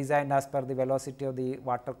should be designed as per the velocity of the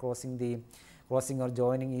water crossing or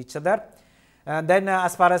joining each other. Then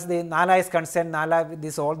as far as the nala is concerned, nala,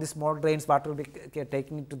 all the small drains water will be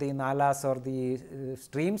taking to the nalas or the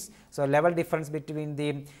streams. So, level difference between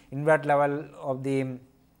the invert level of the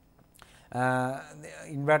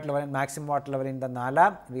invert level and maximum water level in the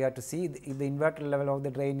nala, we have to see if the invert level of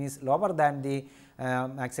the drain is lower than the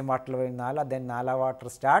maximum water level in nala, then nala water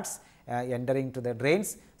starts entering to the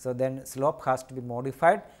drains. So, then slope has to be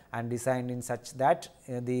modified and designed in such that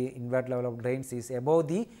the invert level of drains is above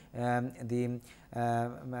the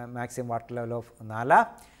maximum water level of nala.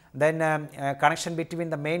 Then connection between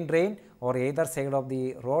the main drain or either side of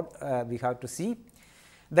the road we have to see.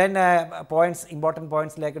 Then important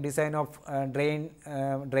points like design of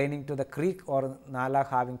draining to the creek or nala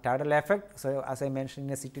having tidal effect. So, as I mentioned,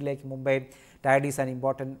 in a city like Mumbai, tide is an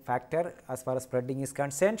important factor as far as spreading is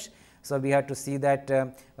concerned. So, we have to see that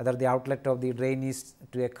whether the outlet of the drain is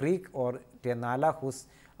to a creek or to a nala whose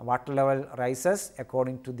water level rises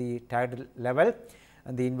according to the tidal level,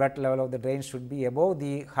 and the invert level of the drain should be above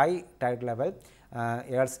the high tide level,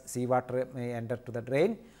 else seawater may enter to the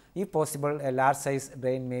drain. If possible, a large size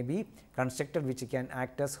drain may be constructed which can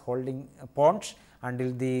act as holding ponds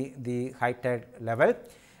until the high tide level.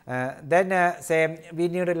 Then say we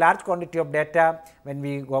need a large quantity of data when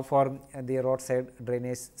we go for the roadside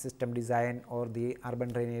drainage system design or the urban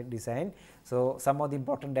drainage design. So, some of the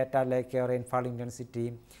important data like rainfall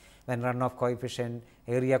intensity, then runoff coefficient,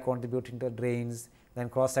 area contributing to drains, then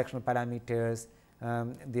cross sectional parameters,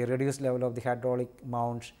 the reduced level of the hydraulic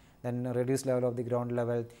mount, then reduced level of the ground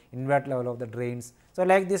level, invert level of the drains. So,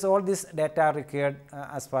 like this all this data are required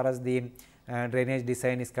as far as the drainage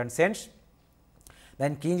design is concerned.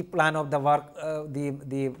 Then key plan of the work,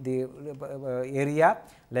 the area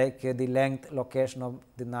like the length, location of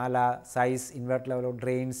the nala, size, invert level of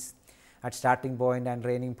drains at starting point and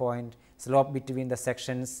draining point, slope between the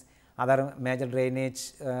sections, other major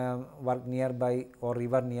drainage work nearby or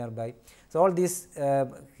river nearby. So, all these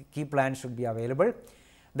key plans should be available.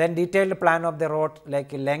 Then detailed plan of the road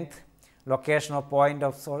like length, location of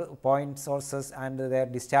point sources and their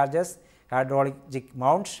discharges, hydraulic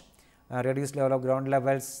mounts, reduced level of ground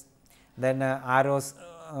levels, then arrows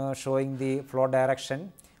showing the flow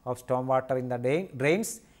direction of storm water in the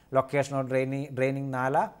drains, location of draining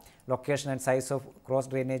nala, location and size of cross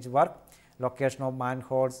drainage work, location of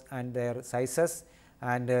manholes and their sizes,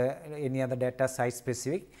 and any other data site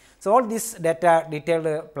specific. So, all this data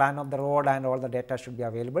detailed plan of the road and all the data should be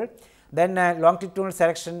available. Then longitudinal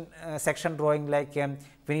section drawing like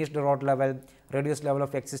finished road level, reduced level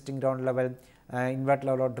of existing ground level, invert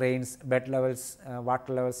level of drains, bed levels,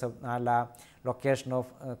 water levels of nala, location of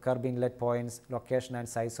curb inlet points, location and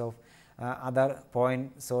size of other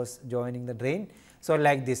point source joining the drain. So,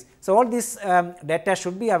 like this. So, all this data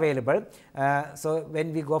should be available. So,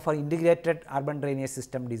 when we go for integrated urban drainage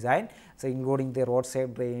system design, so including the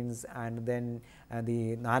roadside drains and then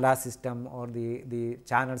the nala system or the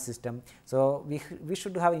channel system. So, we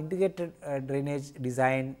should have integrated drainage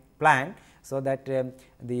design plan, so that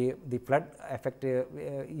the flood effect,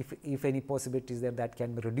 if any possibility is there, that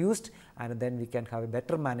can be reduced, and then we can have a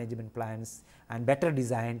better management plans and better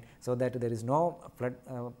design, so that there is no flood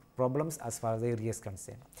problems as far as the area is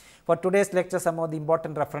concerned. For today's lecture, some of the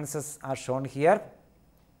important references are shown here.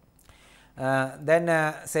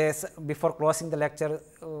 Then says before closing the lecture,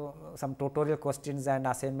 some tutorial questions and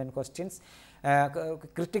assignment questions.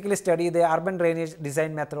 Critically study the urban drainage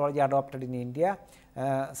design methodology adopted in India.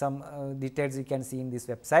 Some details you can see in this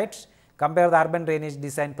website. Compare the urban drainage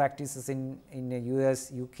design practices in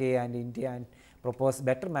US, UK and India, and propose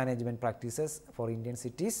better management practices for Indian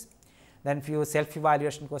cities. Then few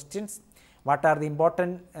self-evaluation questions. What are the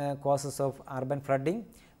important causes of urban flooding?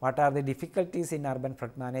 What are the difficulties in urban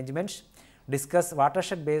flood management? Discuss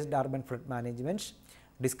watershed based urban flood management.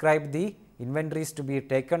 Describe the inventories to be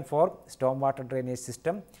taken for stormwater drainage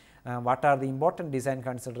system. What are the important design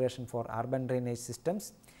consideration for urban drainage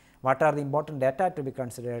systems? What are the important data to be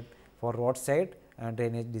considered for roadside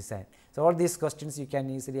drainage design? So, all these questions you can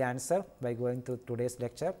easily answer by going through today's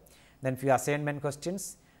lecture. Then few assignment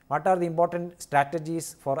questions. What are the important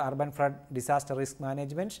strategies for urban flood disaster risk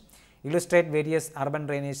management? Illustrate various urban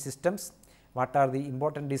drainage systems. What are the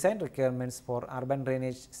important design requirements for urban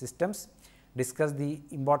drainage systems? Discuss the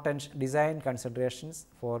important design considerations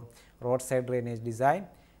for roadside drainage design.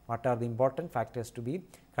 What are the important factors to be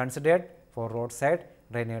considered for roadside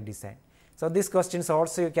drainage design? So, these questions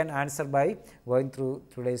also you can answer by going through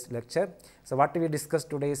today's lecture. So, what we discussed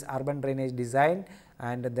today is urban drainage design,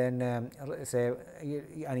 and then say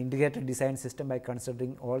an integrated design system by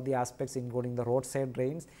considering all the aspects including the roadside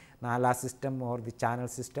drains, nala system or the channel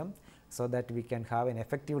system, so that we can have an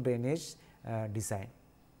effective drainage design.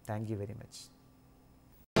 Thank you very much.